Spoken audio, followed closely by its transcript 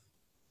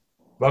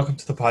Welcome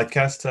to the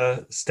podcast,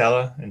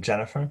 Stella and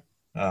Jennifer.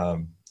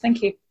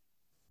 Thank you.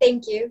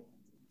 Thank you.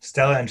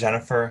 Stella and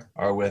Jennifer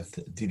are with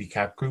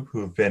DDCAP Group,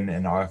 who have been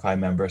an RFI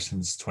member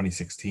since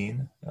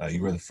 2016.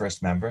 You were the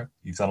first member.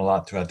 You've done a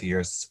lot throughout the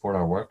years to support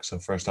our work. So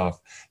first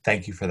off,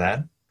 thank you for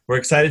that. We're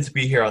excited to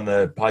be here on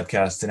the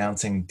podcast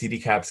announcing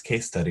DDCAP's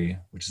case study,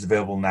 which is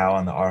available now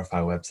on the RFI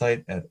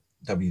website at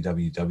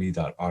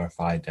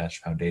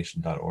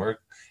www.rfi-foundation.org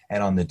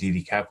and on the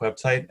DDCAP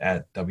website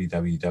at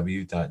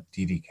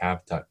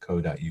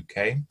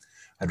www.ddcap.co.uk.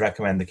 I'd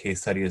recommend the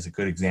case study as a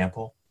good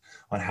example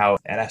on how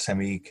an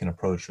SME can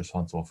approach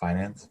responsible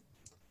finance.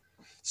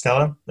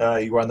 Stella,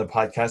 you were on the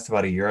podcast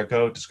about a year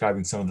ago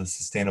describing some of the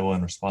sustainable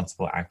and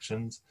responsible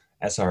actions,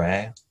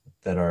 SRA,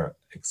 that are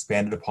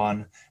expanded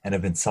upon and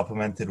have been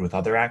supplemented with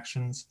other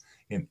actions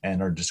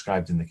and are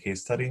described in the case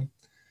study.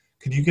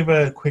 Could you give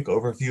a quick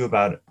overview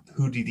about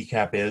who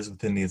DDCAP is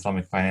within the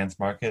Islamic finance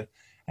market?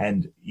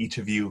 And each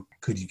of you,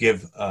 could you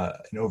give an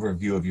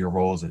overview of your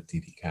roles at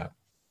DDCAP?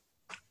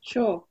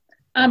 Sure.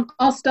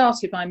 I'll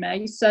start if I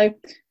may. So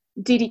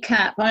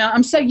DDCAP,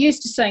 I'm so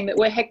used to saying that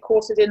we're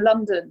headquartered in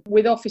London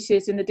with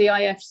offices in the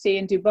DIFC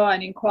in Dubai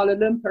and in Kuala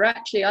Lumpur.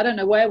 Actually, I don't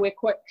know where we're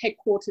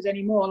headquartered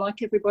anymore.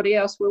 Like everybody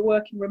else, we're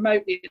working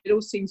remotely. It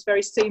all seems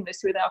very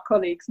seamless with our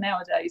colleagues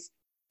nowadays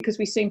because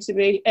we seem to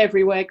be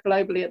everywhere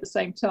globally at the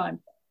same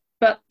time.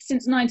 But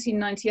since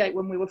 1998,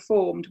 when we were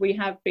formed, we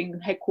have been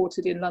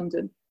headquartered in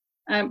London.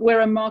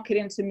 We're a market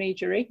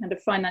intermediary and a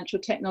financial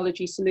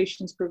technology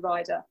solutions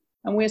provider,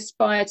 and we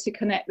aspire to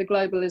connect the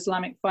global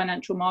Islamic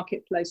financial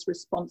marketplace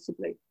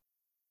responsibly.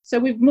 So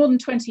we've more than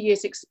 20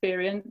 years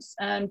experience.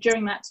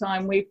 During that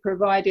time, we've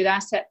provided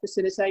asset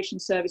facilitation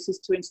services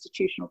to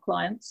institutional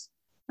clients.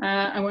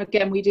 And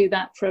again, we do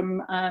that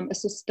from a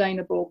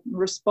sustainable,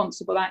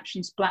 responsible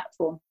actions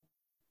platform.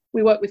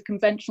 We work with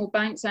conventional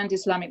banks and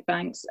Islamic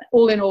banks.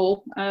 All in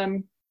all,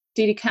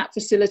 DDCAP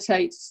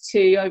facilitates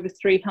to over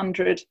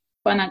 300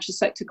 financial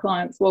sector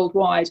clients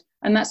worldwide,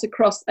 and that's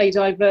across a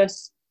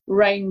diverse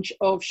range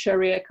of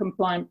Sharia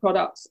compliant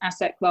products,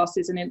 asset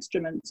classes and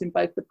instruments in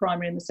both the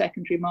primary and the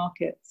secondary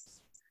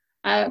markets.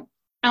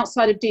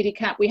 Outside of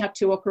DDCAP, we have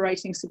two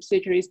operating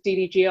subsidiaries,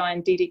 DDGI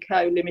and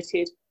DDCO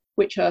Limited,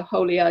 which are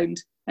wholly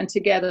owned, and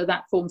together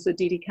that forms the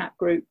DDCAP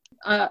Group.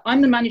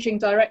 I'm the managing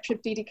director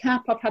of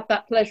DDCAP. I've had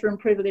that pleasure and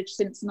privilege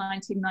since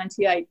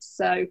 1998.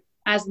 So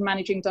as the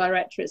managing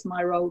director, it's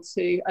my role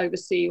to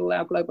oversee all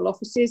our global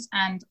offices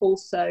and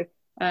also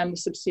the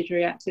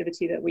subsidiary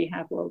activity that we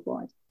have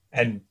worldwide.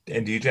 And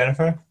you,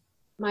 Jennifer?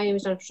 My name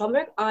is Jennifer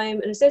Schomburg.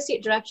 I'm an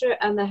associate director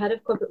and the head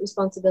of corporate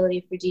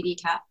responsibility for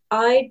DDCAP.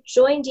 I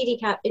joined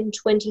DDCAP in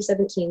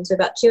 2017, so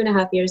about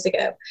 2.5 years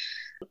ago,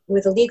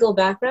 with a legal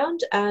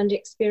background and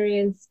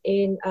experience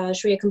in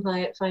Sharia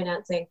compliant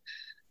financing.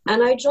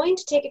 And I joined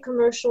to take a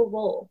commercial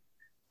role.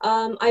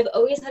 I've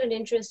always had an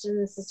interest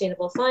in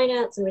sustainable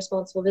finance and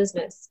responsible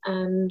business.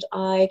 And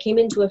I came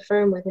into a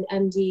firm with an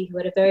MD who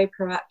had a very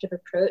proactive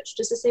approach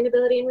to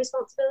sustainability and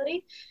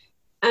responsibility.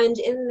 And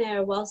in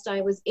there, whilst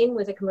I was in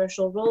with a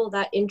commercial role,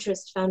 that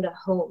interest found a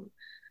home.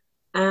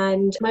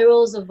 And my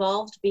role has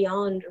evolved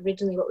beyond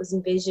originally what was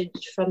envisioned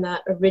from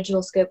that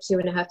original scope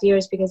 2.5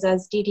 years, because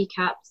as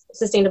DDCAP's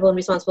Sustainable and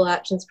Responsible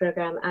Actions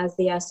Programme, as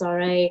the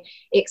SRA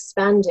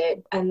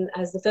expanded and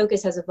as the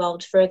focus has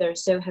evolved further,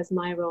 so has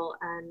my role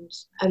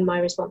and my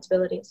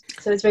responsibilities.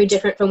 So it's very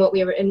different from what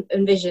we were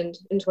envisioned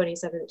in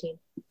 2017.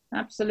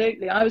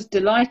 Absolutely. I was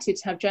delighted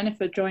to have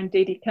Jennifer join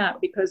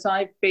DDCAP because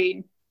I've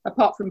been,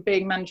 apart from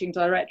being managing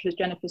director, as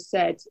Jennifer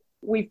said,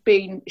 we've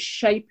been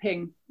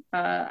shaping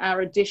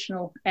our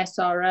additional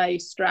SRA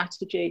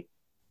strategy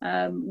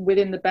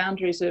within the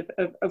boundaries of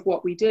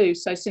what we do.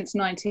 So since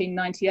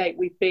 1998,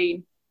 we've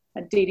been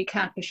at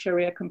DDCAP, a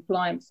Sharia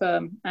compliant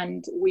firm,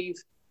 and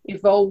we've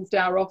evolved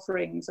our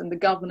offerings and the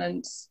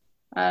governance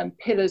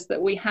pillars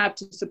that we have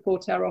to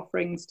support our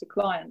offerings to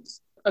clients.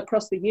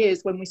 Across the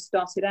years, when we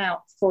started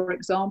out, for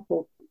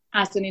example,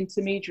 as an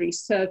intermediary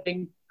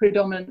serving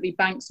predominantly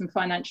banks and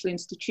financial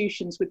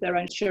institutions with their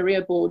own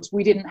Sharia boards,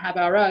 we didn't have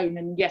our own.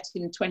 And yet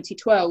in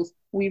 2012,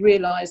 we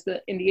realised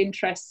that in the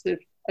interests of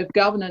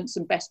governance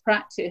and best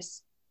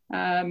practice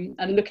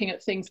and looking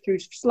at things through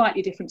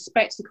slightly different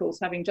spectacles,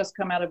 having just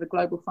come out of a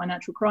global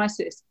financial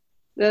crisis,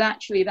 that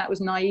actually that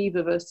was naive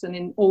of us. And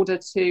in order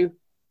to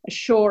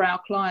assure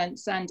our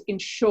clients and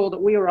ensure that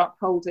we were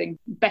upholding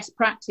best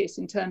practice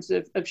in terms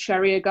of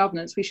Sharia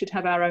governance, we should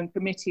have our own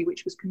committee,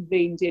 which was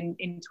convened in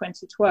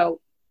 2012.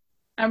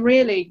 And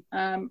really,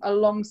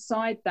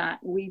 alongside that,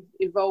 we've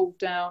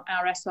evolved our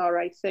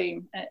SRA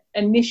theme.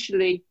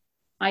 Initially,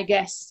 I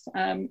guess,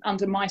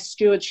 under my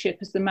stewardship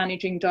as the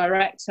managing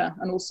director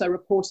and also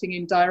reporting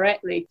in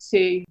directly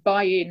to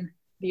buy in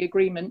the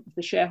agreement of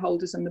the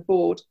shareholders and the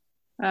board.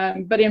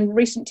 But in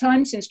recent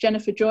times, since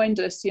Jennifer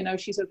joined us,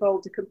 she's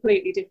evolved a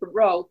completely different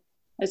role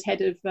as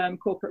head of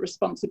corporate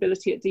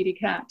responsibility at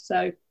DDCAP.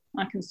 So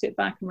I can sit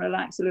back and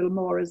relax a little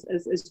more as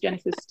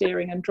Jennifer's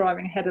steering and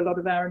driving ahead a lot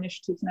of our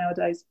initiatives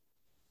nowadays.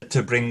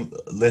 To bring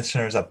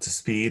listeners up to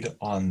speed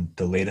on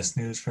the latest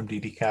news from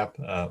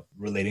DDCAP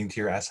relating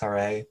to your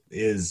SRA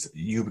is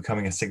you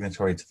becoming a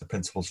signatory to the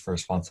Principles for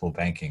Responsible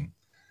Banking.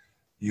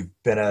 You've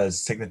been a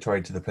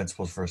signatory to the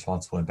Principles for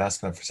Responsible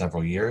Investment for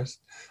several years.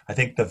 I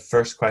think the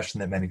first question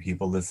that many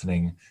people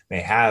listening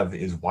may have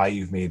is why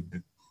you've made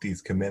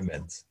these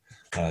commitments,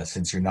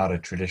 since you're not a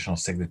traditional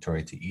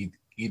signatory to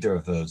either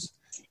of those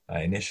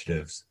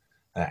initiatives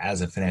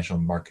as a financial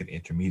market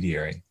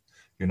intermediary.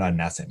 You're not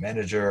an asset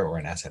manager or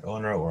an asset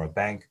owner or a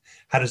bank.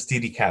 How does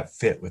DDCAP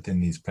fit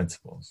within these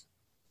principles?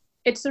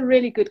 It's a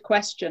really good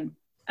question.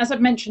 As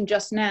I've mentioned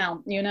just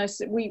now,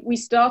 so we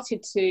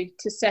started to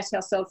set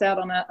ourselves out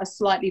on a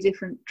slightly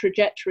different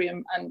trajectory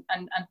and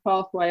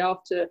pathway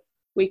after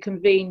we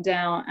convened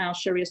our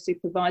Sharia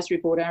Supervisory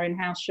Board, our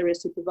in-house Sharia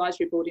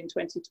Supervisory Board in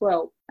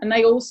 2012. And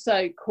they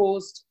also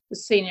caused the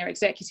senior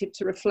executive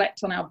to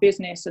reflect on our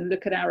business and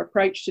look at our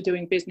approach to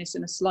doing business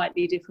in a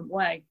slightly different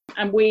way.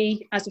 And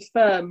we, as a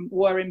firm,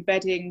 were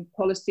embedding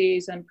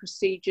policies and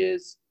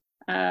procedures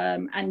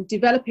and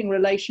developing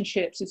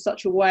relationships in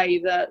such a way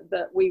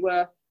that we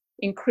were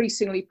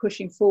increasingly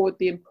pushing forward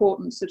the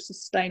importance of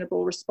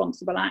sustainable,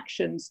 responsible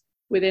actions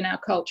within our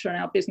culture and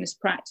our business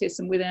practice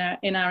and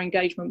in our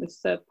engagement with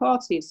third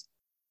parties.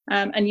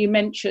 And you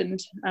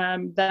mentioned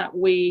that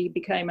we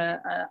became an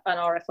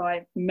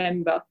RFI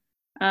member.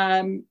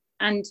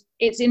 And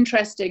it's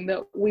interesting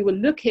that we were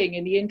looking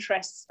in the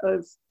interests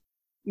of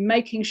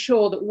making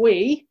sure that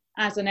we,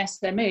 as an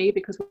SME,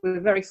 because we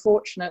were very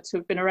fortunate to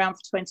have been around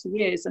for 20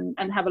 years and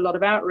have a lot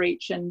of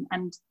outreach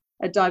and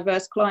a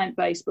diverse client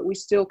base, but we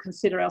still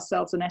consider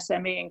ourselves an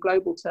SME in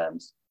global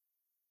terms.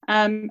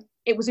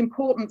 It was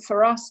important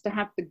for us to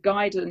have the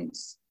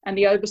guidance and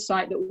the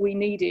oversight that we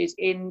needed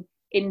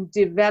in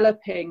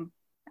developing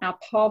our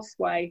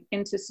pathway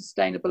into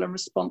sustainable and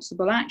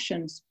responsible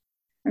actions.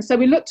 And so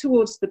we looked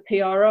towards the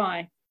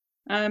PRI.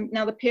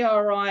 Now, the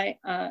PRI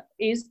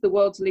is the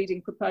world's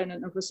leading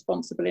proponent of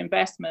responsible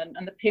investment,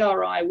 and the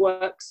PRI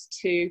works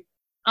to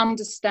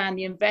understand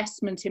the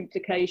investment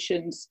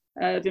implications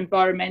of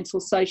environmental,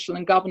 social,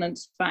 and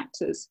governance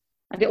factors.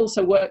 And it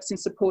also works in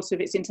support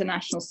of its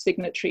international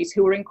signatories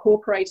who are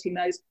incorporating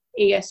those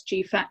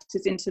ESG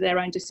factors into their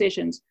own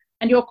decisions.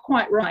 And you're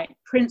quite right.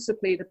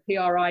 Principally, the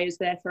PRI is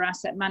there for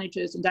asset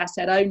managers and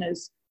asset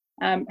owners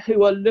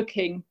who are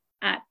looking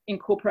at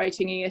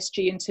incorporating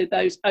ESG into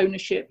those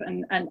ownership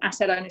and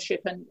asset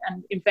ownership and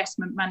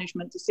investment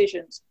management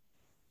decisions.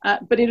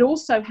 But it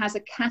also has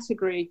a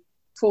category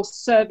for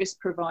service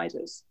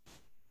providers.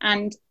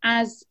 And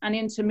as an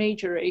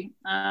intermediary,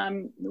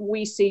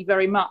 we see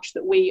very much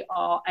that we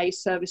are a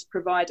service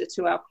provider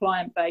to our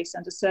client base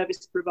and a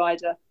service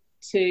provider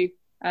to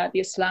the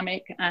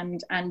Islamic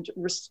and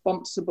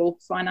responsible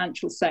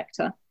financial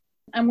sector.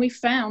 And we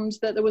found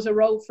that there was a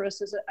role for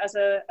us as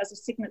a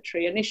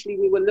signatory. Initially,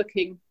 we were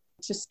looking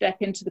to step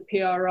into the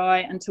PRI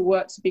and to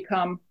work to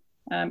become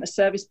a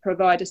service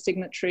provider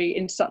signatory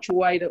in such a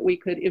way that we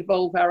could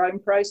evolve our own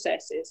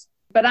processes.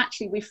 But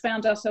actually, we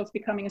found ourselves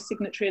becoming a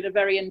signatory at a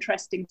very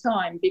interesting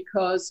time,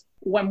 because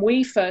when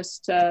we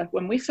first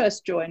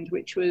joined,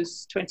 which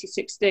was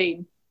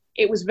 2016,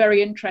 it was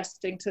very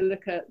interesting to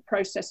look at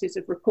processes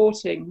of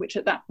reporting, which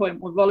at that point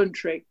were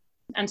voluntary.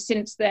 And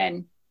since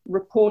then,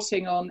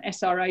 reporting on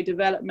SRA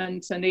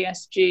development and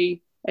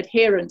ESG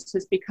adherence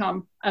has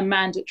become a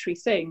mandatory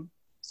thing.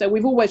 So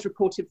we've always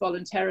reported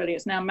voluntarily.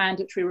 It's now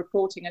mandatory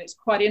reporting. And it's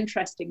quite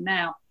interesting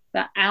now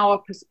that our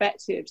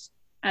perspectives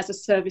as a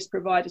service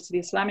provider to the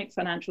Islamic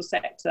financial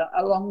sector,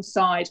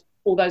 alongside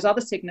all those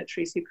other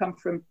signatories who come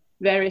from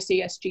various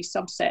ESG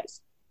subsets,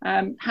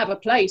 have a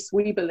place,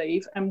 we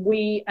believe. And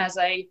we, as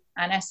an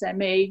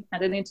SME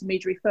and an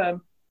intermediary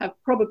firm, have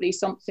probably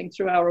something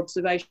through our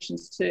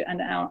observations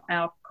and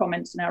our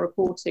comments and our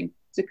reporting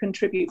to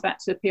contribute back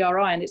to the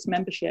PRI and its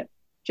membership.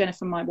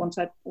 Jennifer might want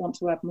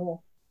to add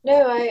more.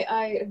 No,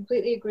 I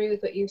completely agree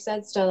with what you've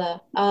said,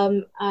 Stella.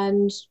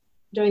 And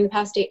during the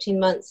past 18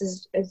 months,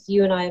 as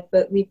you and I,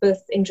 we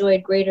both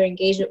enjoyed greater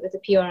engagement with the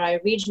PRI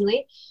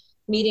regionally,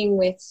 meeting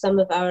with some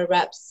of our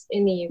reps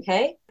in the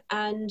UK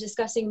and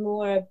discussing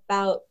more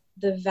about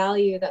the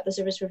value that the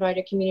service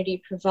provider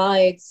community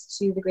provides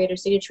to the greater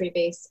signatory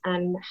base,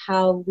 and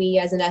how we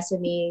as an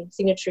SME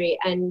signatory,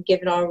 and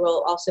given our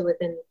role also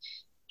within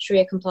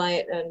Sharia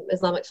compliant and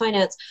Islamic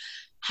finance,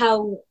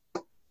 how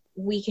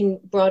we can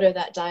broaden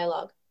that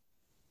dialogue.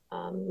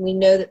 We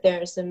know that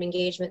there are some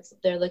engagements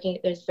that they're looking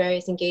at. There's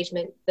various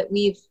engagement that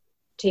we've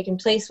taken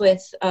place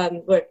with,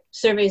 or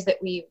surveys that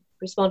we've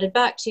responded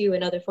back to,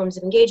 and other forms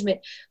of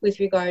engagement with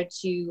regard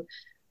to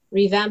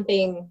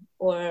revamping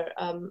or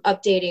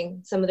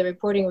updating some of the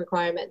reporting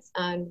requirements.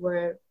 And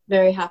we're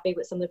very happy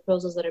with some of the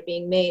proposals that are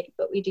being made.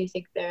 But we do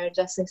think there are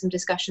definitely some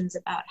discussions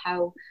about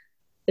how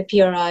the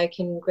PRI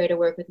can greater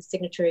work with the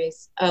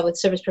signatories, with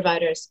service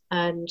providers,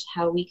 and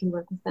how we can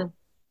work with them.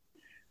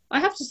 I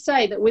have to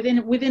say that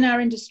within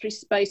our industry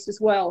space as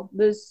well,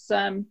 there's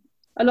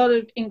a lot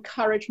of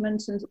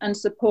encouragement and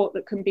support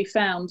that can be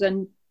found.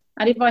 And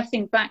And if I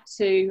think back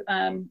to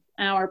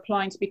our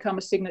applying to become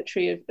a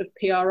signatory of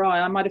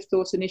PRI, I might have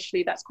thought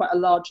initially that's quite a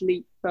large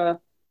leap for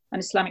an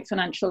Islamic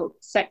financial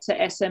sector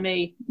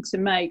SME to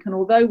make. And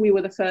although we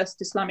were the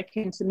first Islamic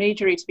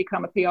intermediary to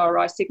become a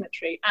PRI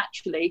signatory,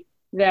 actually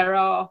there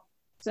are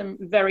some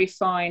very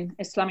fine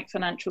Islamic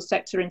financial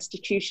sector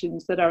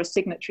institutions that are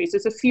signatories.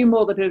 There's a few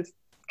more that have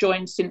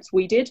joined since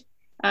we did,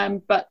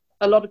 but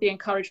a lot of the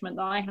encouragement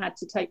that I had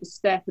to take the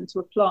step and to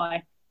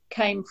apply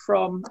came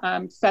from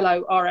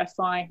fellow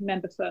RFI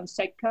member firm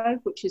Segco,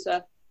 which is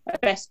a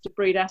best of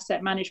breed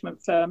asset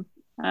management firm,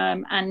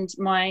 and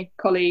my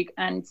colleague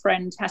and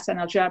friend Hassan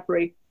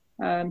Al-Jabri,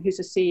 who's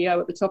a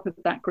CEO at the top of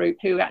that group,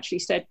 who actually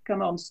said,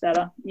 come on,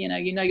 Stella, you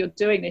know you're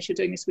doing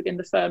this within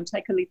the firm,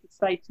 take a leap of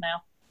faith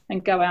now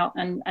and go out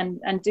and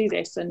do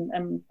this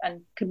and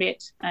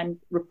commit and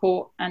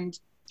report and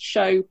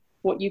show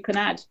what you can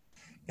add.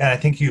 Yeah, I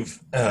think you've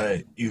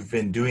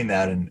been doing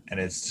that, and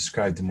it's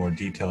described in more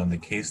detail in the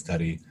case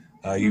study.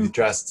 You've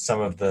addressed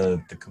some of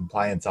the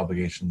compliance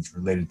obligations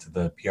related to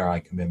the PRI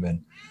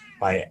commitment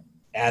by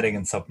adding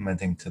and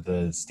supplementing to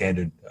the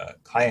standard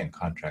client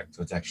contract,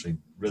 so it's actually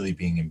really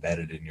being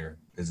embedded in your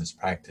business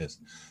practice.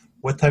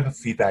 What type of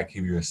feedback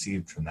have you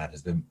received from that?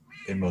 Has it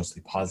been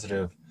mostly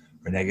positive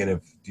or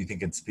negative? Do you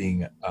think it's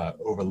being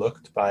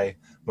overlooked by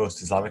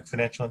most Islamic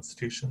financial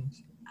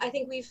institutions? I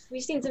think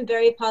we've seen some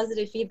very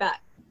positive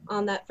feedback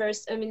on that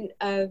first. I mean,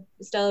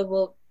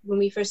 Stella, when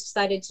we first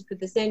decided to put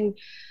this in,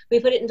 we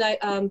put it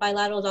in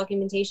bilateral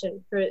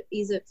documentation for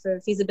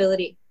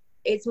feasibility.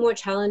 It's more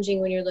challenging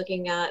when you're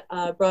looking at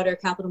broader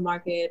capital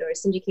market or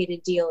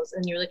syndicated deals,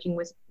 and you're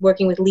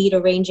working with lead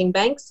arranging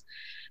banks.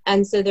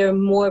 And so there are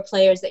more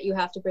players that you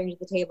have to bring to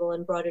the table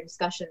in broader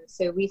discussions.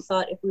 So we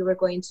thought if we were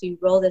going to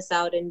roll this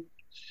out and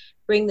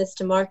bring this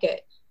to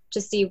market, to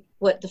see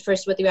what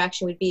the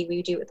reaction would be,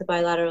 we did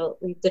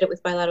it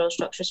with bilateral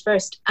structures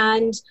first.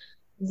 And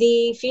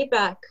the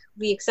feedback,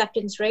 the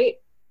acceptance rate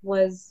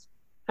was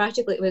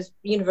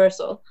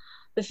universal.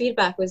 The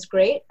feedback was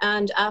great.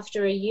 And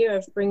after a year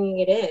of bringing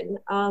it in,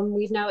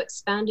 we've now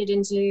expanded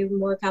into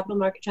more capital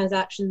market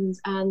transactions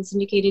and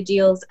syndicated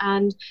deals.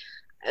 And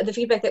the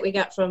feedback that we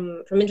get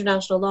from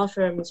international law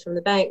firms, from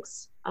the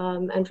banks,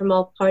 and from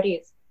all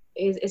parties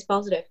is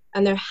positive.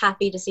 And they're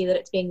happy to see that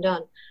it's being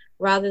done.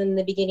 Rather than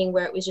the beginning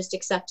where it was just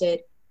accepted,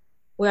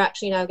 we're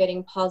actually now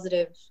getting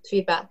positive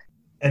feedback.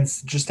 And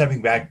just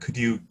stepping back, could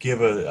you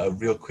give a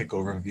real quick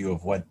overview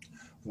of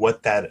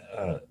what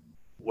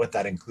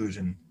that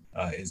inclusion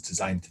is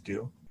designed to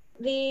do?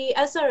 The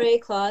SRA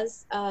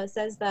clause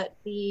says that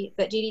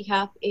that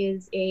DDCAP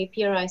is a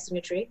PRI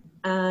signatory,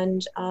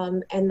 and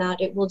that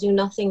it will do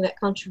nothing that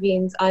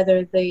contravenes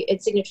either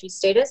its signatory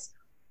status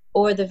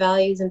or the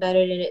values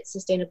embedded in its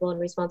sustainable and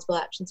responsible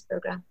actions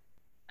program.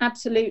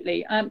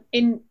 Absolutely.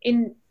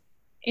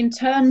 In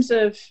terms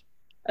of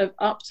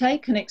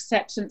uptake and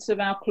acceptance of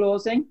our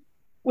clausing,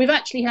 we've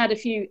actually had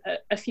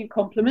a few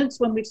compliments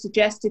when we've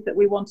suggested that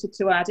we wanted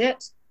to add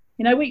it.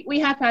 You know, we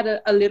have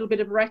had a little bit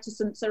of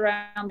reticence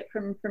around it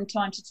from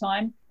time to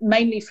time,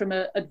 mainly from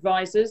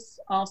advisors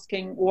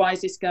asking, why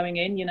is this going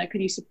in? You know, can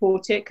you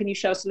support it? Can you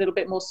show us a little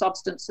bit more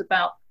substance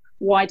about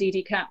why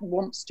DDCAP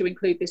wants to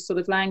include this sort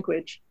of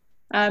language?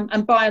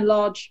 And by and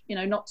large, you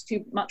know, not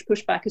too much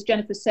pushback. As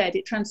Jennifer said,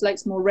 it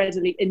translates more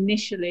readily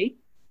initially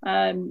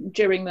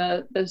during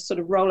the sort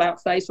of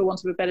rollout phase, for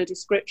want of a better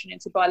description,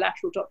 into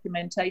bilateral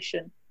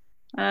documentation.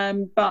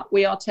 But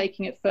we are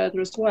taking it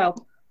further as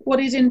well. What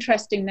is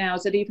interesting now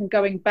is that even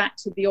going back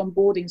to the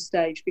onboarding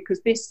stage,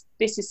 because this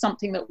is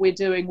something that we're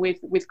doing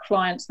with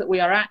clients that we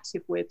are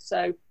active with,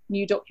 so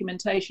new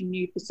documentation,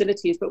 new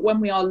facilities. But when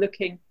we are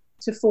looking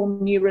to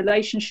form new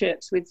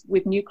relationships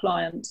with new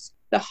clients,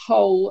 the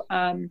whole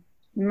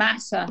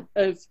matter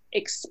of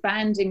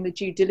expanding the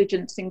due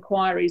diligence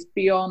inquiries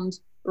beyond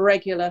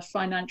regular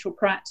financial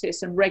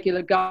practice and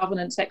regular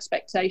governance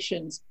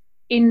expectations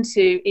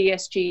into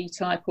ESG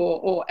type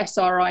or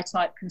SRI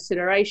type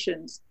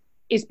considerations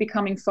is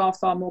becoming far,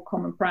 far more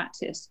common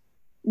practice.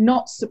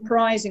 Not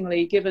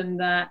surprisingly, given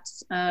that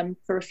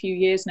for a few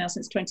years now,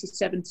 since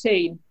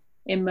 2017,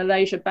 in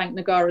Malaysia, Bank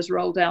Negara has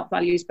rolled out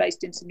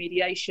values-based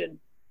intermediation,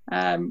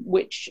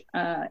 which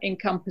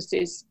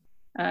encompasses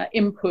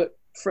input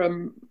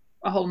from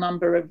a whole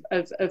number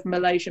of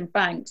Malaysian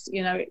banks.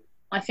 You know,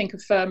 I think a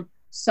firm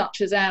such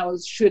as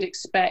ours should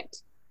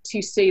expect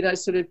to see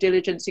those sort of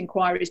diligence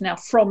inquiries now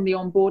from the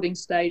onboarding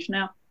stage.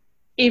 Now,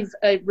 if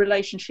a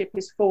relationship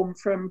is formed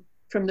from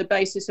the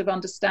basis of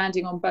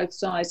understanding on both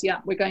sides, yeah,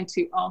 we're going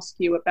to ask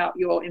you about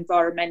your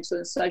environmental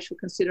and social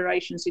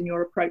considerations in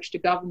your approach to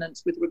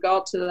governance with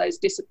regard to those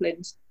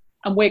disciplines.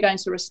 And we're going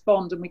to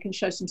respond, and we can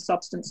show some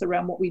substance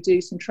around what we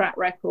do, some track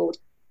record,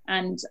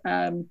 and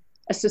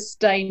a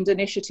sustained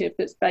initiative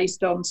that's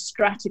based on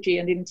strategy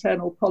and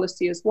internal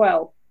policy as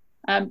well.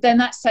 Then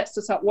that sets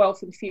us up well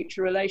for the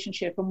future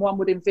relationship. And one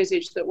would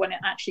envisage that when it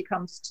actually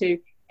comes to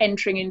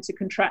entering into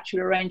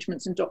contractual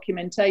arrangements and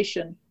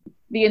documentation,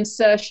 the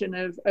insertion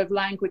of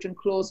language and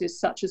clauses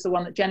such as the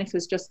one that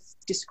Jennifer's just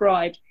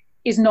described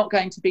is not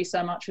going to be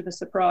so much of a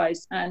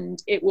surprise,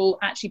 and it will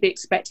actually be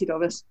expected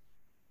of us.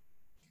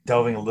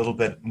 delving a little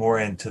bit more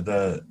into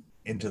the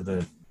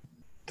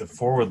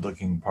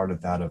forward-looking part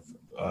of that, of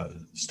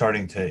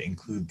starting to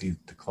include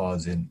the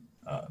clause in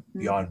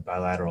beyond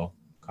bilateral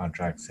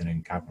contracts and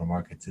in capital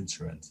markets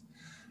instruments.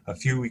 A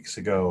few weeks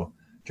ago,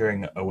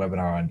 during a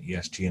webinar on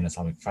ESG and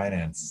Islamic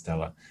finance,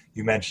 Stella,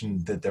 you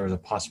mentioned that there was a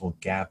possible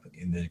gap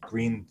in the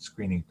green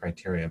screening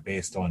criteria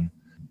based on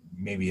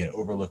maybe an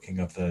overlooking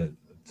of the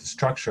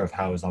structure of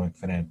how Islamic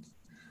finance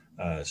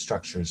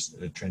structures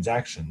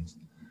transactions.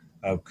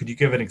 Could you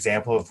give an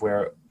example of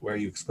where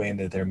you explained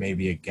that there may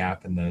be a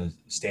gap in the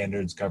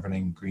standards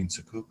governing green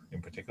sukuk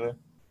in particular?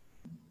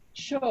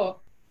 Sure.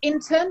 In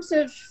terms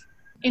of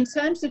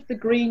the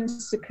green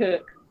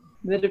sukuk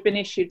that have been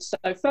issued so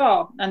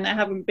far, and there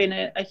haven't been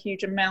a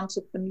huge amount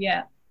of them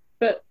yet,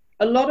 but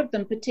a lot of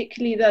them,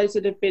 particularly those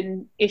that have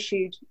been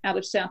issued out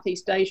of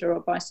Southeast Asia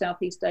or by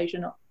Southeast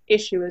Asian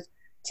issuers,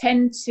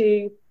 tend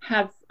to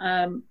have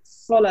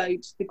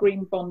followed the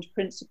green bond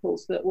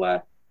principles that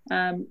were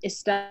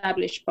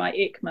established by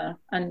ICMA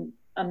and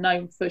are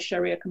known for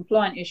Sharia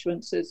compliant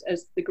issuances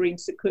as the green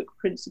sukuk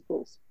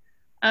principles.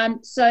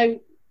 So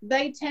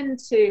they tend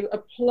to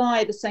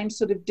apply the same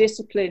sort of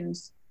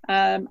disciplines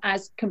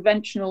as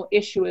conventional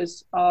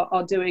issuers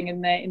are doing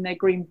in their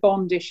green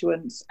bond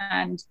issuance,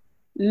 and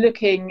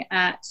looking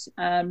at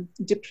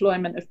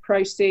deployment of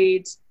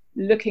proceeds,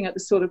 looking at the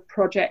sort of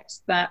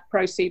projects that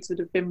proceeds that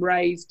have been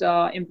raised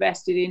are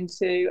invested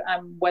into,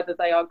 and whether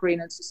they are green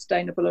and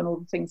sustainable, and all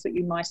the things that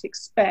you might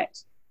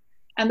expect.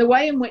 And the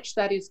way in which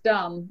that is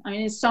done, I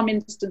mean, in some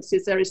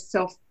instances there is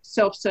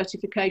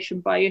self-certification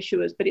by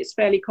issuers, but it's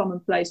fairly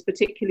commonplace,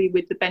 particularly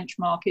with the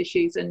benchmark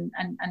issues and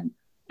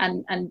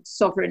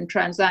sovereign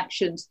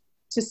transactions,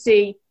 to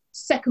see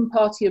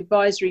second-party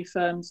advisory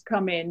firms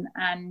come in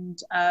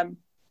and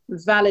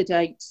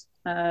validate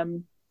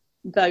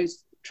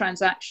those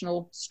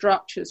transactional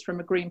structures from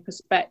a green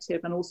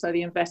perspective, and also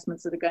the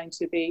investments that are going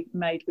to be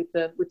made with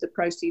the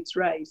proceeds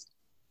raised.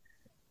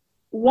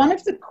 One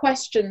of the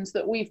questions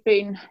that we've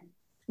been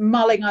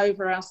mulling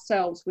over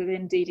ourselves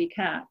within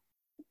DDCAP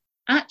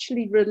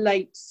actually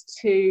relates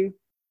to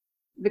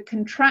the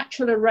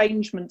contractual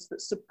arrangements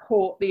that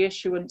support the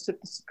issuance of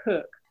the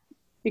sukuk.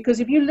 Because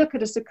if you look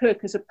at a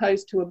sukuk as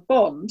opposed to a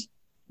bond,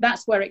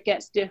 that's where it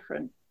gets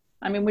different.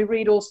 I mean, we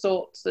read all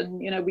sorts,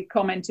 and we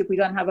comment if we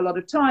don't have a lot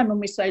of time,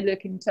 and we say,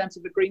 look, in terms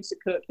of a green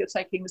sukuk, you're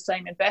taking the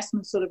same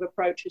investment sort of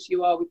approach as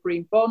you are with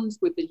green bonds,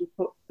 with the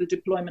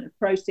deployment of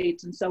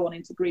proceeds and so on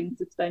into green and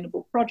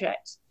sustainable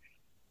projects.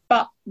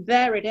 But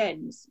there it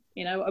ends.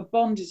 A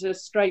bond is a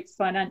straight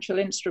financial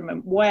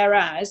instrument,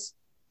 whereas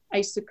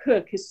a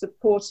sukuk is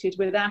supported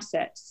with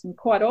assets, and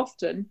quite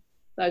often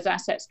those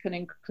assets can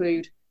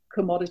include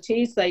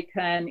commodities, they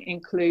can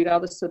include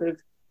other sort of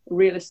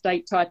real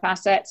estate type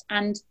assets,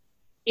 and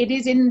it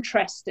is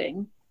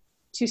interesting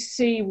to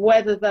see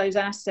whether those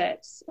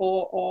assets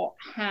or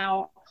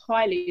how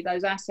highly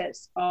those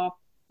assets are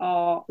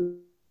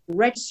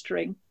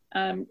registering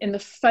in the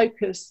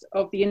focus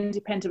of the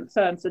independent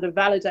firms that are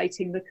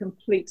validating the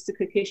complete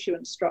sukuk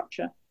issuance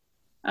structure.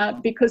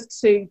 Because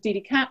to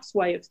DDCAP's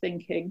way of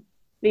thinking,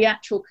 the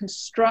actual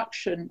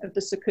construction of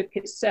the sukuk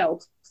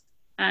itself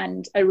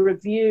and a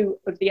review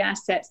of the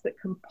assets that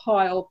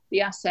compile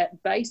the asset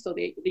base, or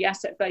the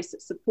asset base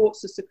that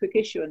supports the sukuk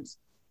issuance,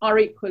 are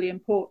equally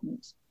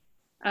important.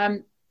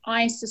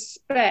 I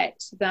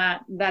suspect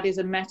that is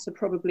a matter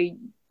probably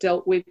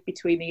dealt with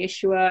between the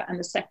issuer and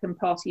the second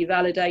party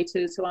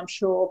validators, who I'm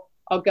sure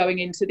are going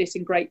into this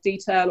in great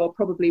detail, or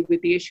probably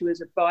with the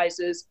issuer's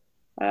advisors,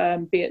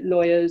 be it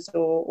lawyers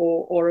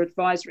or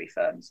advisory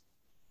firms.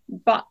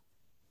 But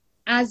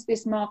as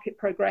this market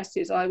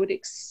progresses, I would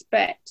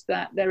expect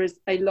that there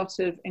is a lot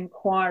of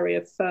inquiry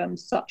of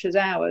firms such as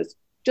ours,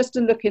 just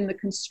to look in the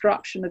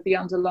construction of the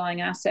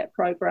underlying asset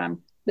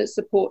program that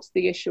supports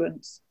the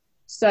issuance.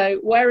 So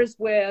whereas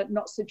we're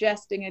not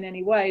suggesting in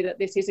any way that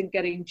this isn't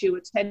getting due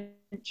attention,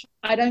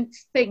 I don't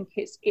think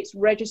it's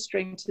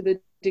registering to the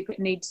degree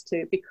it needs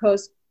to,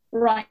 because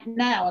right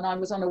now, and I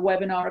was on a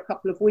webinar a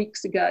couple of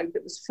weeks ago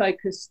that was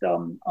focused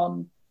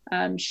on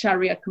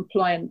Sharia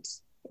compliant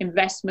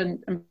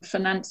investment and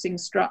financing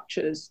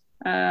structures,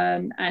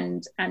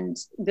 and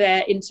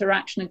their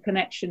interaction and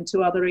connection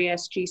to other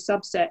ESG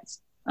subsets.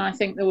 I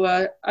think there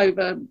were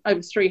over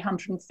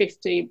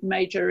 350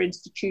 major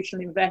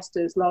institutional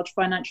investors, large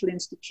financial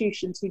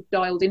institutions, who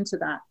dialed into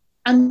that.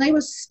 And they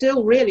were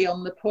still really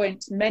on the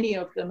point, many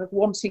of them, of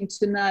wanting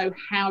to know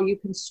how you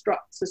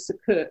construct a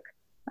sukuk,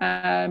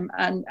 and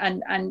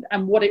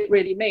what it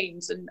really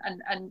means, and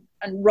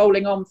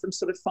rolling on from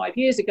sort of 5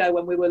 years ago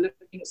when we were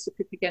looking at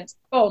sukuk against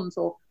bonds,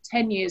 or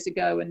 10 years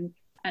ago, and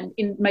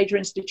in major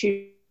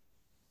institutional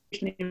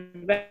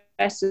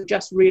investors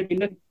just really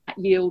looking at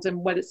yield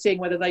and seeing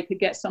whether they could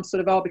get some sort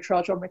of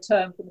arbitrage on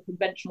return from a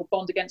conventional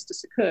bond against a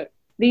sukuk.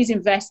 These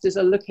investors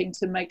are looking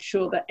to make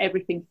sure that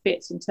everything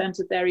fits in terms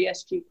of their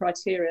ESG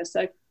criteria.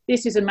 So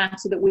this is a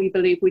matter that we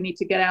believe we need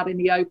to get out in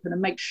the open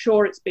and make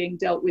sure it's being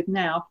dealt with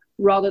now,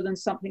 rather than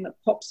something that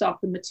pops up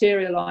and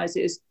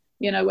materializes,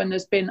 when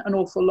there's been an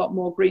awful lot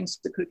more green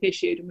sukuk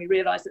issued and we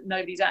realize that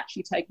nobody's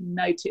actually taken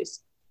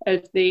notice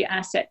of the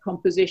asset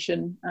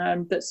composition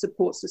that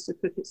supports the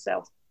sukuk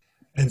itself.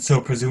 And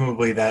so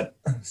presumably that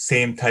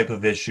same type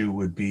of issue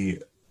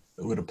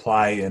would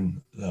apply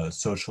in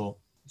social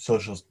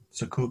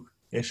sukuk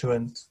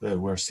issuance, that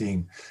we're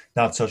seeing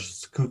not social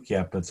sukuk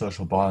yet, but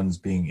social bonds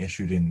being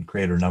issued in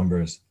greater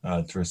numbers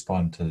to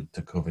respond to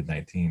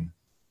COVID-19.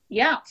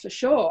 Yeah, for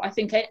sure. I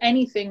think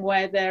anything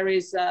where there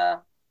is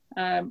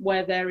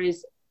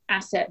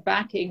asset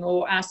backing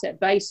or asset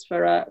base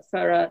for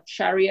a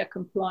Sharia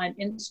compliant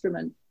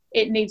instrument,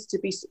 it needs to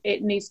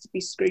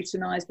be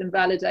scrutinized and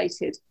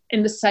validated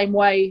in the same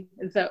way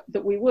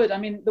that we would. I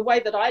mean, the way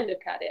that I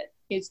look at it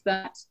is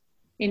that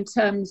in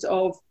terms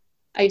of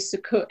a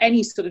sukuk,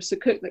 any sort of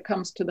sukuk that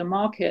comes to the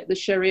market, the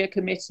Sharia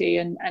committee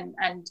and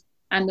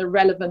the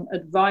relevant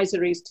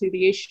advisories to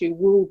the issue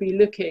will be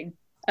looking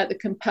at the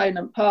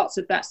component parts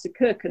of that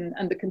sukuk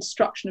and the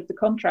construction of the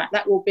contract.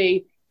 That will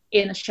be,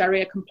 in a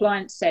Sharia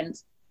compliance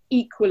sense,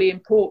 equally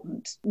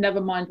important,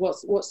 never mind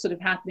what's sort of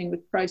happening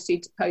with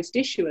proceeds post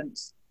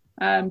issuance.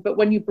 But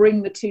when you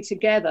bring the two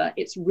together,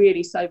 it's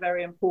really so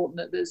very important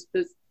that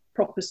there's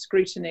proper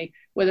scrutiny,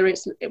 whether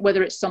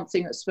it's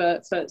something that's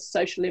for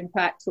social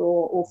impact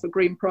or for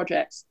green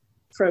projects,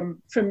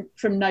 from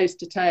nose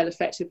to tail,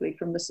 effectively,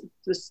 from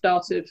the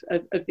start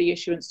of the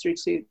issuance through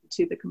to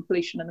the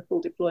completion and the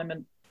full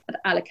deployment and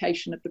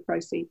allocation of the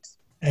proceeds.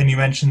 And you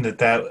mentioned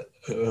that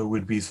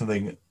would be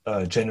something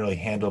generally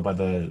handled by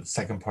the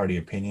second party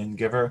opinion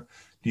giver.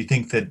 Do you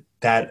think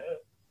that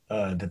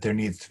there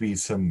needs to be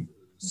some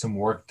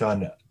work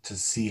done to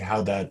see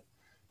how that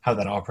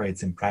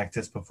operates in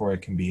practice before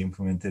it can be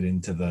implemented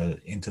into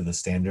the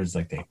standards,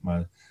 like the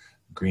ICMA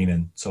green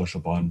and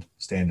social bond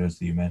standards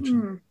that you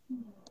mentioned?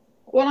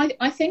 Well,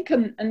 I think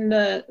in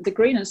the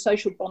green and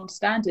social bond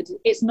standards,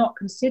 it's not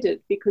considered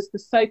because the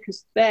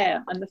focus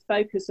there and the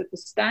focus of the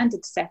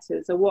standard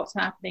setters are what's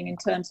happening in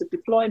terms of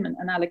deployment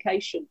and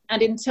allocation.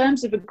 And in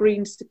terms of a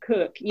green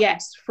sukuk,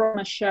 yes, from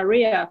a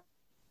Sharia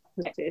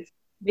perspective,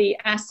 the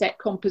asset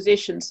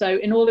composition. So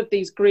in all of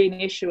these green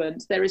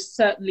issuance, there is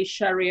certainly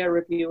Sharia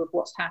review of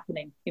what's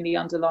happening in the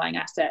underlying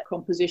asset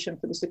composition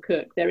for the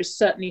sukuk. There is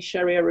certainly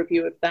Sharia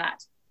review of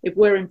that. If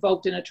we're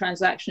involved in a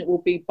transaction, it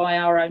will be by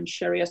our own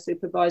Sharia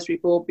supervisory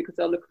board, because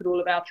they'll look at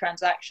all of our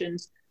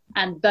transactions,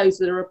 and those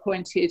that are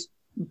appointed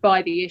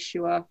by the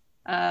issuer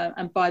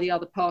and by the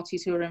other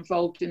parties who are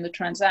involved in the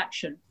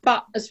transaction.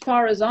 But as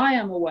far as I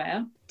am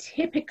aware,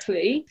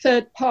 typically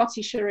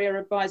third-party Sharia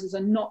advisors are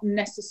not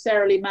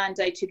necessarily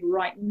mandated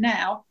right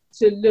now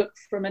to look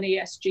from an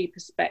ESG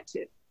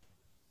perspective.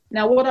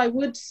 Now, what I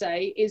would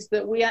say is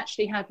that we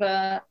actually have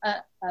an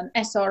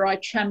SRI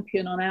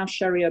champion on our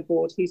Sharia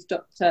board. He's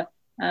Dr.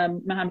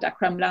 Muhammad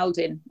Akram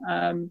Laldin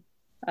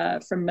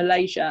from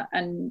Malaysia,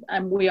 and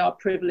we are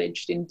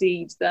privileged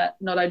indeed that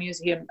not only is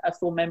he a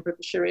full member of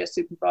the Sharia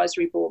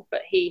Supervisory Board,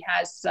 but he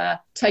has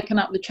taken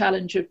up the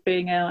challenge of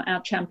being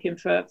our champion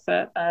for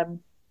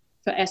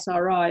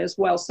SRI as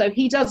well. So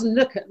he does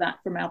look at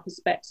that from our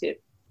perspective.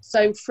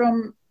 So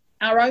from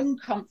our own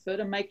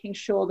comfort and making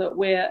sure that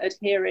we're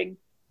adhering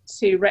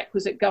to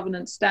requisite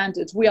governance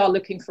standards, we are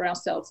looking for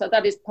ourselves. So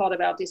that is part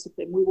of our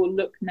discipline. We will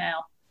look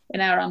now in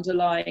our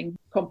underlying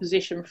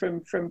composition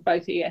from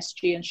both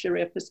ESG and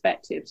Sharia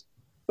perspectives.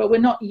 But we're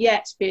not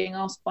yet being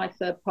asked by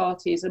third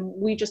parties, and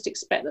we just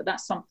expect that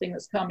that's something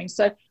that's coming.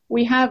 So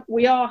we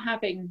are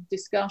having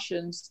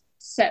discussions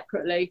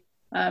separately,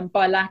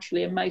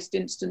 bilaterally in most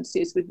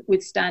instances,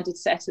 with standard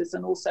setters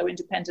and also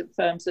independent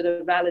firms that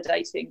are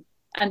validating.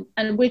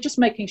 And we're just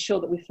making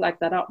sure that we flag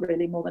that up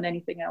really more than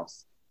anything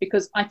else,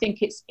 because I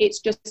think it's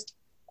just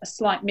a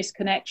slight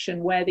misconnection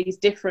where these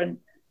different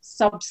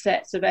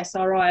subsets of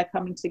SRI are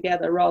coming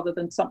together rather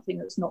than something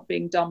that's not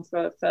being done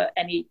for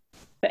any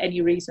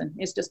reason.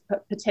 It's just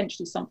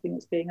potentially something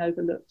that's being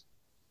overlooked.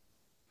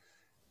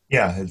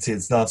 Yeah,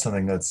 it's not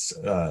something that's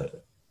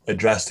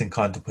addressed and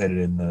contemplated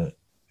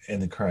in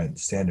the current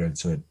standard.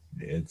 So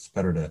it's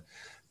better to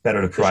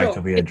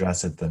proactively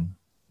address it than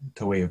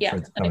to wait for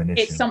it to become an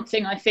issue. It's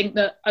something I think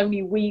that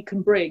only we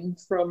can bring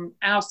from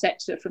our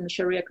sector, from the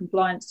Sharia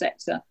compliance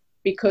sector,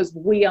 because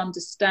we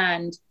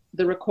understand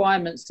the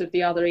requirements of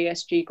the other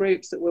ESG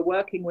groups that we're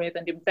working with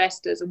and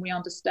investors, and we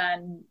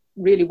understand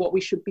really what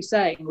we should be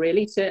saying,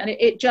 really. And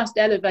it just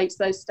elevates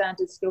those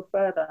standards still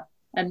further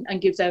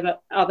and gives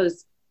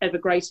others ever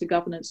greater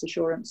governance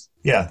assurance.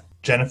 Yeah.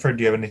 Jennifer,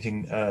 do you have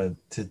anything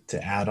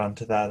to add on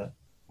to that?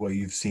 What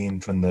you've seen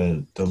from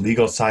the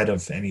legal side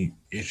of any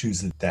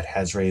issues that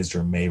has raised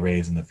or may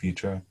raise in the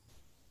future?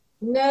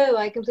 No,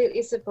 I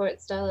completely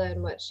support Stella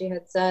and what she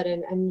had said.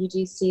 And you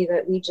do see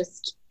that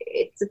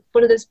it's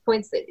one of those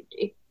points that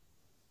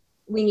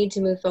we need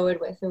to move forward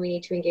with, and we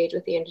need to engage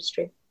with the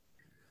industry.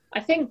 I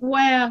think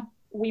where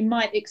we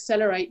might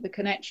accelerate the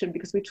connection,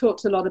 because we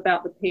talked a lot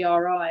about the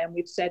PRI and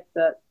we've said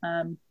that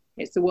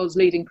it's the world's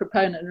leading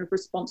proponent of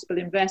responsible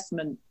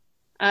investment.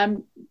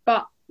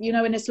 But,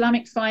 in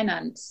Islamic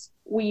finance,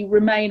 we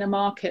remain a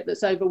market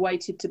that's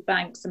overweighted to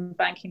banks and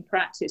banking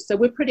practice. So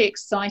we're pretty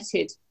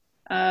excited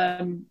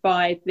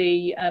by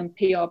the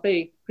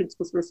PRB,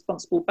 Principles of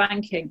Responsible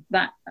Banking,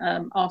 that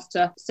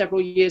after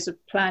several years of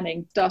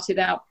planning, started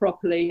out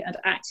properly and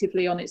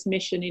actively on its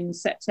mission in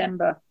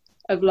September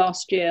of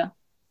last year,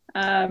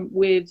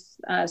 with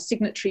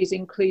signatories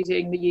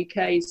including the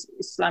UK's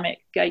Islamic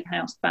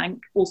Gatehouse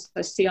Bank, also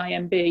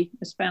CIMB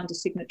as founder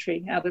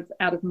signatory out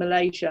of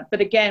Malaysia.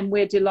 But again,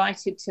 we're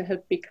delighted to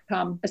have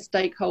become a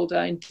stakeholder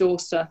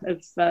endorser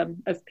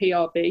of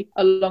PRB,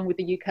 along with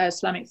the UK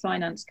Islamic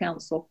Finance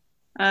Council.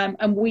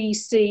 And we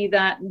see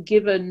that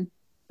given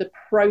the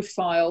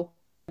profile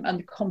and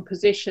the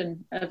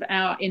composition of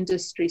our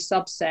industry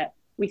subset,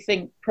 we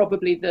think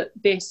probably that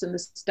this and the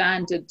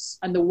standards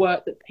and the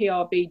work that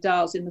PRB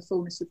does in the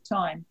fullness of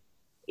time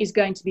is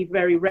going to be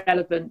very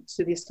relevant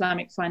to the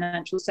Islamic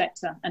financial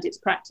sector and its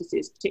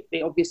practices,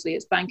 particularly obviously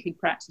its banking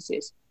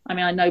practices. I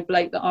mean, I know,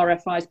 Blake, that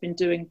RFI has been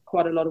doing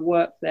quite a lot of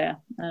work there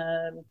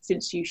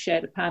since you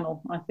shared a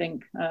panel, I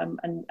think,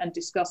 and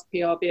discussed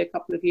PRB a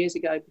couple of years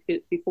ago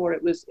before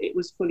it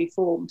was fully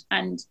formed.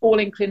 And all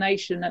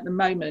inclination at the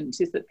moment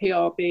is that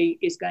PRB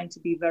is going to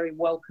be very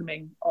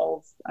welcoming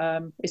of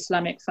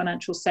Islamic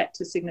financial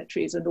sector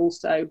signatories, and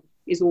also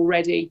is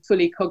already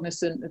fully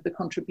cognizant of the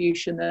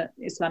contribution that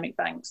Islamic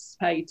banks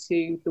pay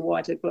to the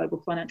wider global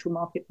financial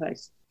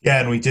marketplace. Yeah,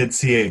 and we did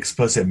see an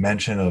explicit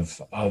mention of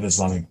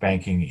Islamic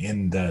banking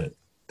in the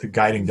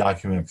guiding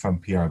document from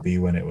PRB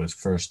when it was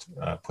first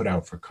put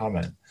out for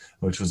comment,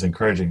 which was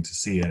encouraging to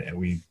see. And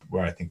we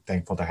were, I think,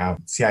 thankful to have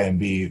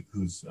CIMB,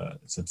 whose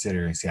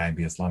subsidiary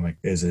CIMB Islamic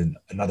is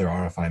another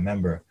RFI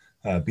member,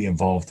 be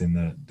involved in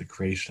the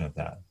creation of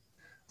that.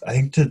 I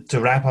think to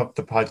wrap up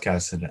the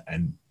podcast,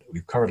 and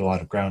we've covered a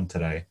lot of ground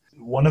today,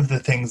 one of the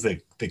things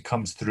that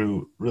comes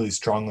through really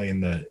strongly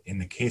in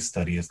the case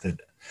study is that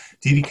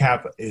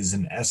DDCAP is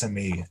an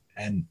SME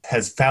and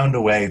has found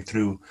a way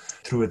through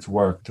its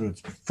work, through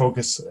its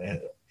focus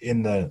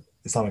in the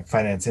Islamic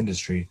finance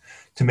industry,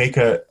 to make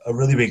a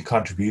really big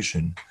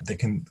contribution that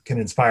can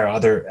inspire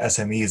other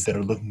SMEs that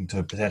are looking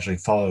to potentially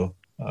follow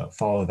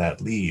that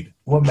lead.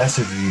 What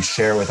message do you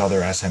share with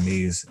other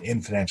SMEs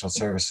in financial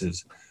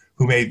services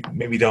who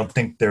maybe don't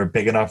think they're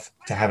big enough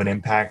to have an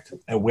impact?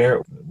 And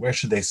where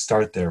should they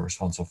start their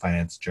responsible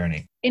finance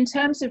journey? In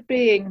terms of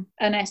being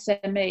an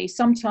SME,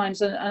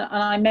 sometimes, and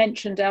I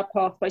mentioned our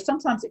pathway,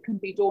 sometimes it can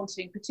be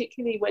daunting,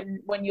 particularly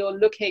when you're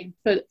looking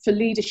for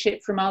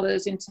leadership from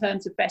others in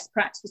terms of best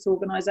practice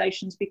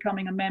organisations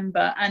becoming a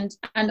member. And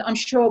I'm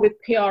sure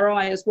with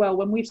PRI as well,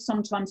 when we've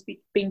sometimes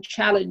been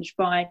challenged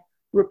by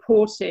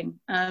reporting,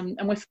 and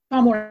we're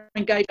far more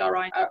engaged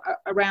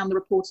around the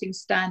reporting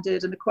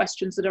standard and the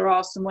questions that are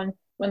asked, and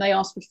when they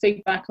ask for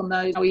feedback on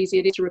those, how easy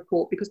it is to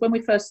report. Because when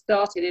we first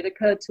started, it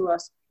occurred to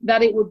us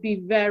that it would be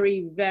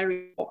very,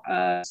 very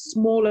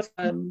smaller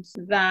firms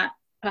that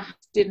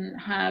perhaps didn't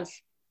have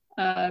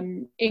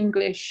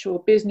English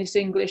or business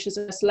English as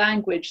a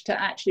language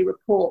to actually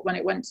report when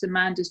it went to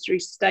mandatory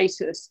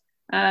status.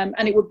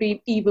 And it would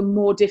be even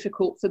more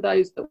difficult for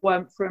those that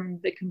weren't from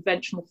the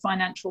conventional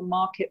financial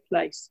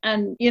marketplace.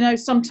 And,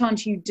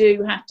 sometimes you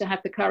do have to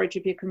have the courage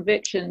of your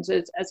convictions,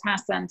 as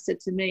Hassan said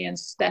to me, and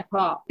step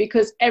up,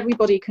 because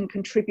everybody can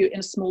contribute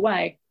in a small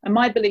way. And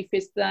my belief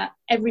is that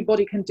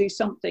everybody can do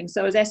something.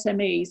 So as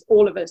SMEs,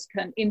 all of us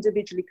can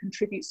individually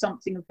contribute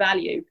something of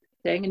value,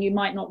 and you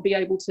might not be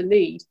able to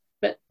lead,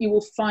 but you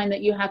will find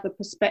that you have a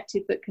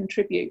perspective that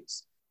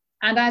contributes.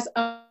 And as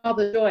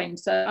others join,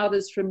 so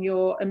others from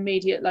your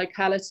immediate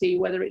locality,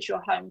 whether it's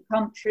your home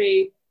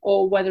country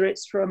or whether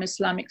it's from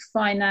Islamic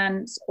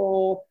finance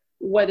or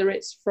whether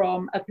it's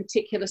from a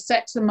particular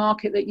sector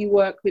market that you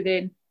work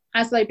within,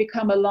 as they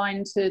become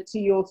aligned to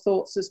your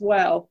thoughts as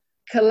well,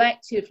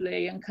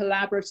 collectively and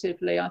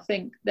collaboratively, I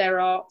think there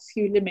are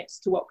few limits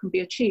to what can be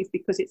achieved,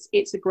 because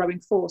it's a growing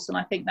force. And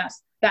I think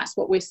that's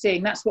what we're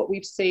seeing. That's what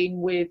we've seen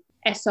with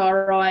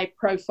SRI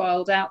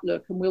profiled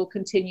outlook, and we'll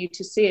continue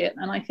to see it.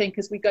 And I think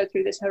as we go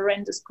through this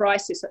horrendous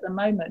crisis at the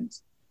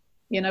moment,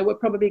 we're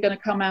probably going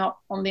to come out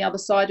on the other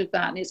side of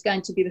that, and it's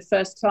going to be the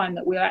first time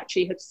that we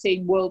actually have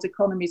seen world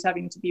economies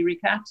having to be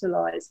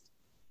recapitalized.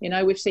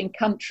 We've seen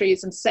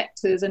countries and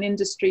sectors and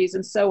industries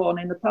and so on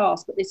in the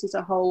past, but this is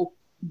a whole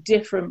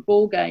different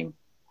ballgame.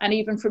 And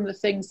even from the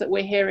things that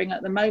we're hearing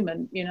at the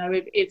moment,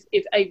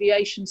 if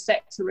aviation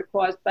sector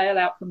requires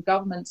bailout from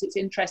governments, it's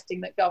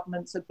interesting that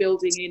governments are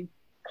building in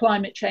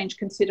climate change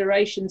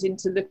considerations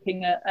into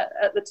looking at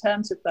the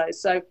terms of those.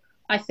 So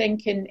I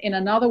think in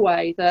another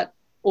way that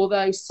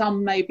although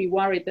some may be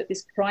worried that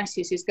this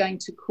crisis is going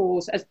to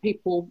cause, as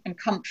people and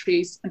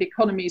countries and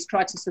economies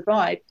try to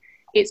survive,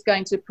 it's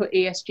going to put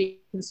ESG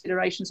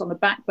considerations on the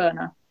back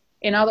burner.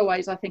 In other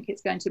ways, I think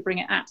it's going to bring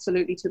it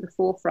absolutely to the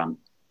forefront.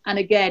 And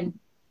again,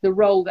 the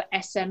role that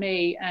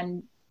SME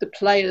and the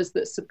players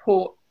that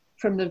support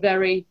from the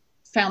very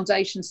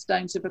foundation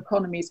stones of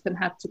economies can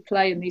have to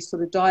play in these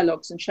sort of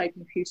dialogues and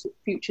shaping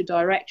future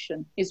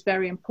direction is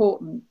very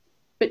important.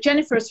 But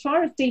Jennifer, as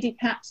far as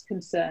DDCAP's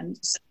concerned,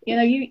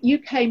 you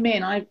came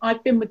in,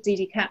 I've been with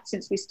DDCAP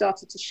since we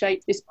started to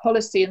shape this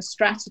policy and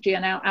strategy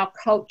and our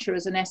culture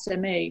as an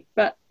SME.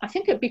 But I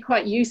think it'd be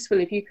quite useful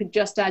if you could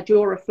just add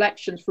your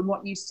reflections from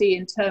what you see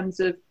in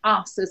terms of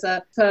us as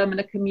a firm and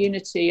a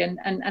community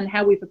and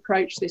how we've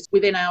approached this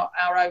within our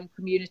own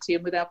community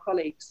and with our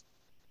colleagues.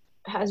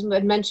 As I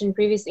mentioned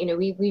previously,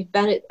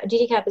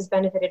 DDCAP has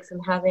benefited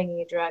from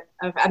having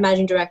a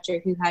managing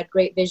director who had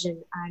great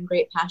vision and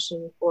great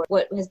passion for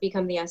what has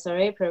become the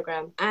SRA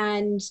program.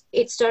 And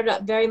it started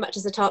up very much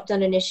as a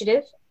top-down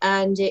initiative,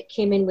 and it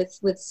came in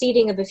with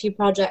seeding of a few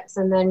projects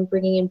and then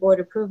bringing in board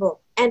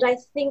approval. And I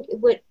think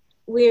what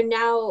we're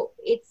now,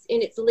 it's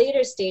in its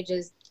later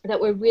stages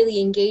that we're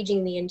really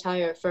engaging the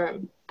entire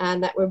firm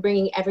and that we're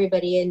bringing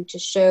everybody in to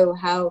show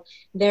how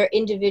their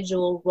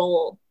individual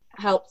role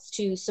helps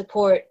to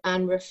support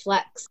and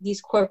reflects these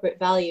corporate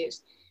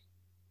values.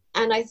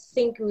 And I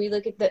think when we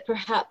look at that,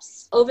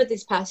 perhaps over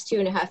these past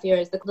 2.5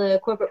 years, the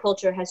corporate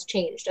culture has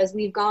changed. As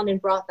we've gone and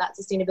brought that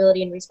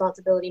sustainability and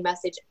responsibility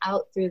message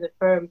out through the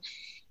firm,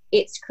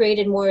 it's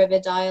created more of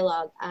a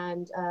dialogue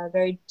and a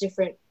very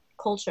different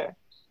culture.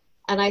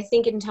 And I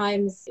think in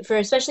times,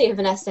 especially of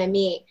an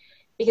SME,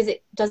 because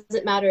it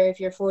doesn't matter if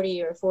you're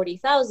 40 or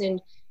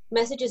 40,000,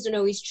 messages don't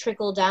always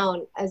trickle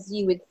down as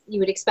you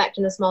would expect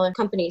in a smaller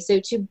company. So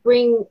to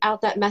bring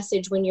out that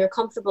message when you're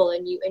comfortable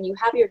and you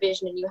have your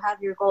vision and you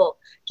have your goal,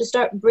 to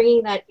start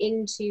bringing that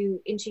into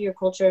your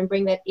culture and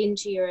bring that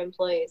into your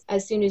employees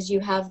as soon as you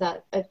have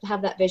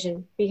that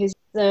vision, because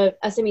the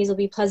SMEs will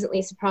be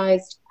pleasantly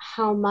surprised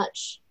how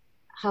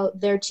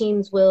their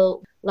teams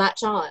will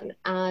latch on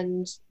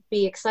and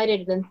be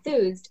excited and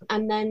enthused,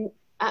 and then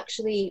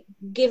actually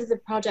give the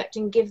project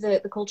and give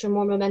the culture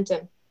more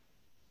momentum.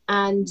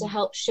 And to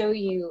help show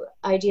you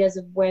ideas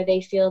of where they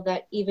feel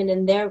that even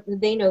in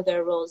they know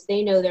their roles,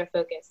 they know their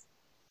focus,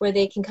 where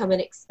they can come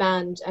and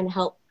expand and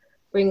help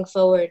bring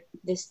forward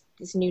this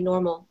new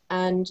normal.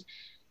 And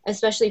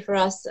especially for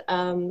us,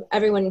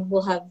 everyone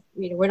will have,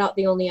 we're not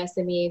the only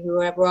SME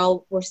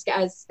we're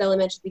as Stella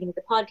mentioned at the beginning of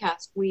the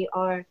podcast,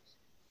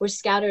 we're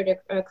scattered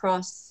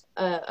across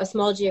a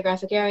small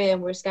geographic area,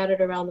 and we're scattered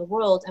around the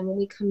world. And when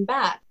we come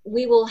back,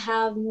 we'll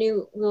have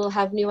new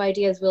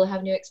ideas, we'll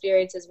have new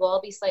experiences, we'll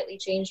all be slightly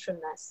changed from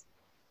this.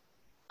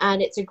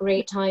 And it's a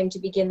great time to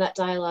begin that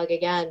dialogue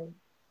again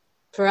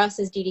for us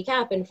as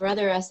DDCAP and for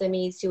other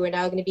SMEs who are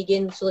now going to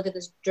begin to look at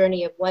this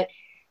journey of what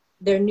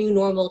their new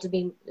normal to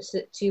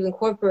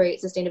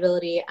incorporate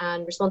sustainability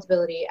and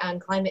responsibility and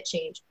climate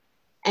change,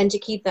 and to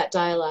keep that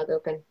dialogue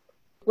open.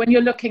 When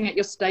you're looking at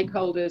your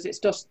stakeholders, it's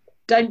just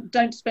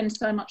don't spend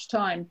so much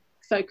time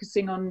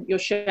focusing on your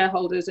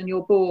shareholders and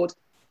your board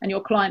and your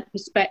client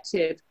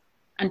perspective,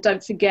 and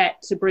don't forget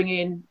to bring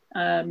in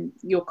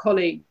your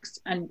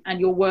colleagues and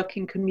your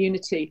working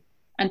community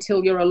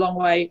until you're a long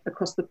way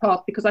across the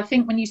path. Because I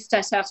think when you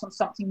set out on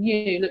something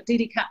new, look,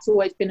 DDCAP's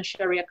always been a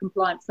Sharia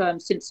compliant firm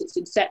since its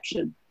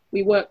inception.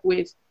 We work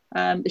with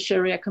the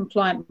Sharia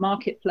compliant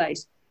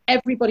marketplace.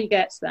 Everybody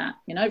gets that,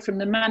 from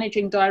the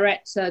managing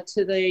director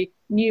to the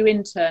new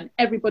intern,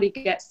 everybody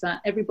gets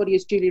that. Everybody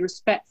is duly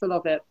respectful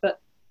of it.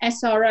 But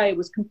SRA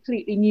was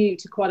completely new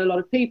to quite a lot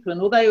of people.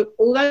 And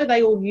although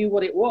they all knew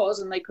what it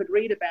was and they could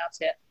read about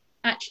it,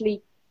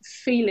 actually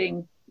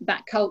feeling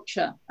that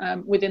culture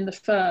within the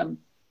firm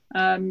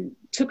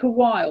took a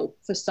while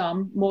for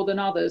some more than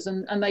others.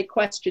 And they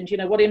questioned,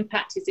 what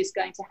impact is this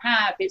going to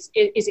have? Is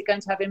it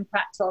going to have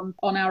impact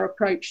on our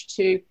approach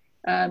to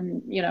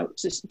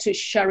to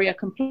Sharia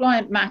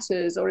compliant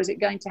matters, or is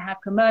it going to have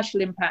commercial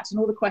impact, and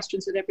all the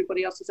questions that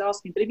everybody else is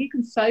asking. But if you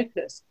can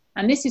focus,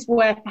 and this is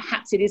where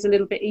perhaps it is a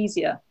little bit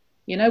easier,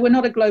 we're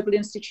not a global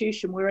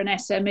institution, we're an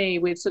SME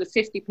with sort of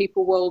 50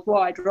 people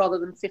worldwide rather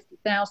than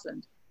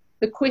 50,000.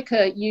 The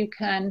quicker you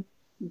can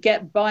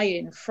get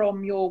buy-in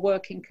from your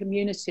working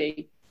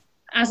community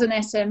as an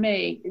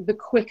SME, the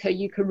quicker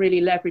you can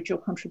really leverage your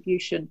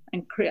contribution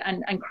and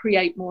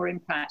create more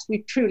impact.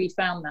 We've truly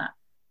found that.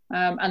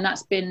 And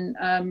that's been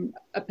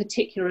a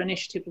particular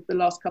initiative of the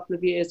last couple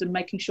of years, and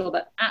making sure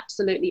that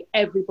absolutely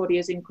everybody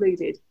is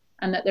included,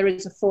 and that there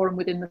is a forum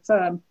within the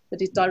firm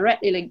that is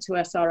directly linked to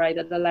SRA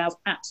that allows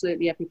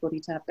absolutely everybody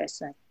to have their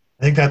say.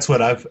 I think that's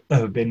what I've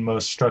been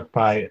most struck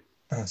by,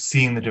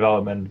 seeing the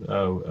development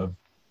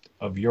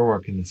of your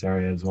work in this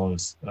area, as well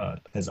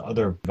as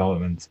other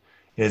developments,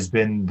 has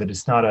been that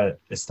it's not a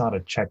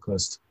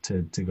checklist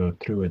to go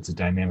through. It's a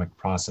dynamic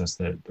process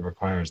that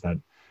requires that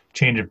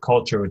change of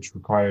culture, which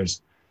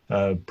requires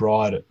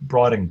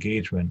broad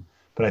engagement.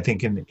 But I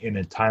think in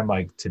a time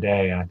like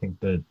today, I think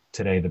that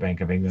today the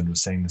Bank of England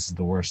was saying this is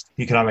the worst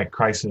economic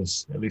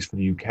crisis, at least for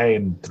the UK,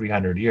 in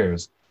 300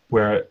 years,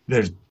 where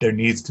there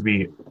needs to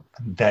be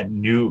that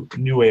new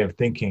way of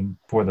thinking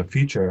for the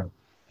future.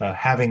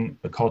 Having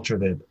a culture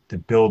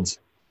that builds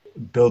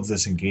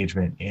this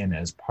engagement in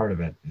as part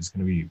of it is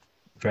going to be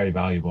very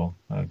valuable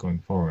going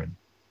forward.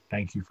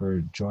 Thank you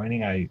for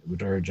joining. I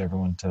would urge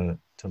everyone to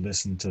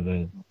listen to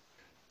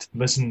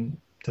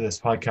this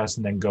podcast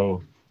and then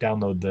go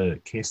download the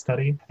case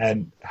study.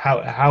 And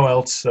how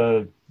else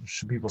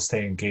should people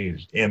stay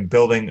engaged in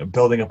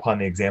building upon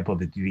the example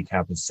that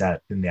DDCAP has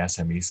set in the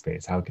SME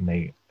space? How can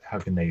they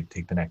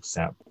take the next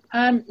step?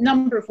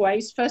 Number of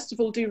ways. First of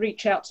all, do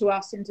reach out to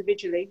us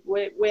individually.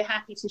 We're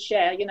happy to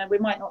share. We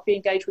might not be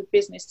engaged with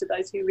business to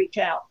those who reach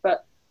out,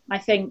 but I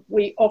think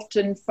we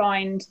often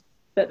find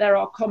that there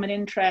are common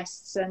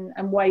interests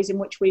and ways in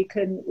which we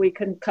can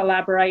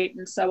collaborate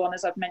and so on,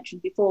 as I've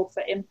mentioned before,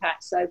 for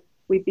impact. So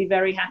we'd be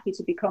very happy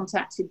to be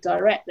contacted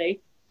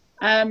directly.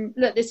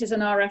 Look, this is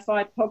an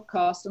RFI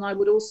podcast, and I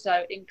would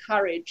also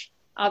encourage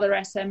other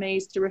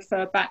SMEs to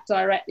refer back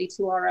directly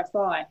to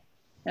RFI.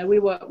 We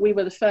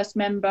were the first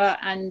member,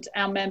 and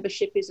our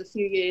membership is a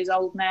few years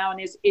old now,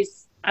 and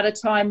is at a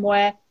time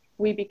where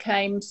we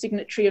became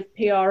signatory of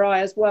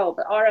PRI as well.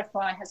 But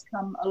RFI has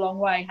come a long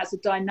way, has a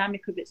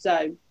dynamic of its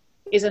own,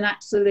 is an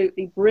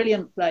absolutely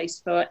brilliant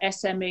place for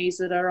SMEs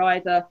that are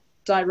either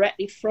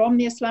directly from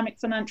the Islamic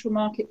financial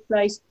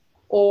marketplace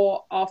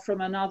or are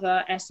from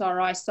another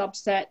SRI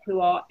subset who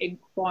are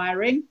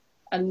inquiring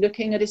and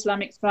looking at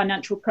Islamic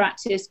financial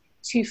practice,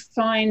 to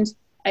find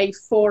a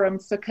forum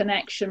for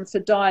connection, for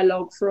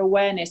dialogue, for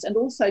awareness, and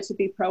also to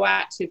be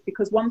proactive.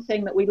 Because one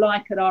thing that we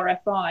like at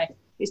RFI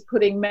is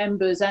putting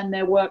members and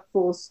their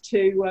workforce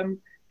to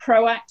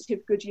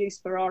proactive good use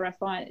for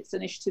RFI and its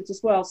initiatives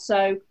as well.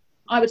 So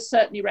I would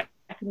certainly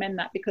recommend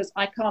that, because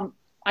I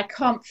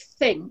can't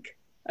think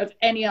of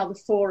any other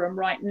forum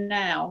right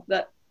now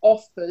that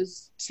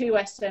offers to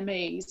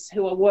SMEs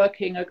who are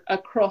working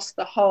across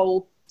the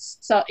whole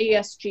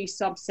ESG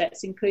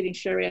subsets, including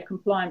Sharia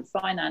compliant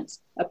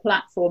finance, a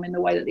platform in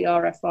the way that the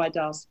RFI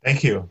does.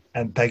 Thank you.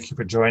 And thank you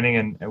for joining.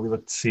 And we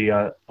look to see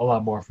a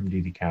lot more from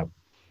DDCAP.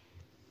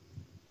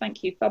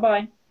 Thank you.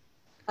 Bye-bye.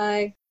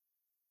 Bye.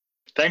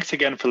 Thanks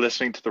again for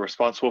listening to the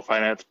Responsible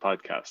Finance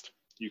Podcast.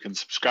 You can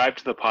subscribe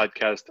to the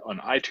podcast on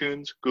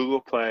iTunes,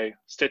 Google Play,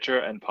 Stitcher,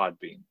 and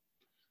Podbean.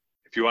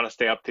 If you want to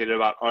stay updated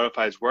about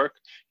RFI's work,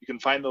 you can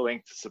find the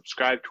link to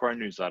subscribe to our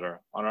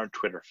newsletter on our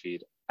Twitter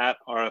feed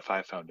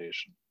 @RFI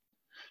Foundation.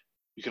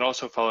 You can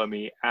also follow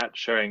me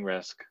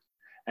 @SharingRisk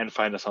and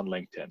find us on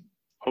LinkedIn.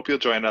 Hope you'll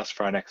join us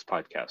for our next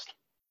podcast.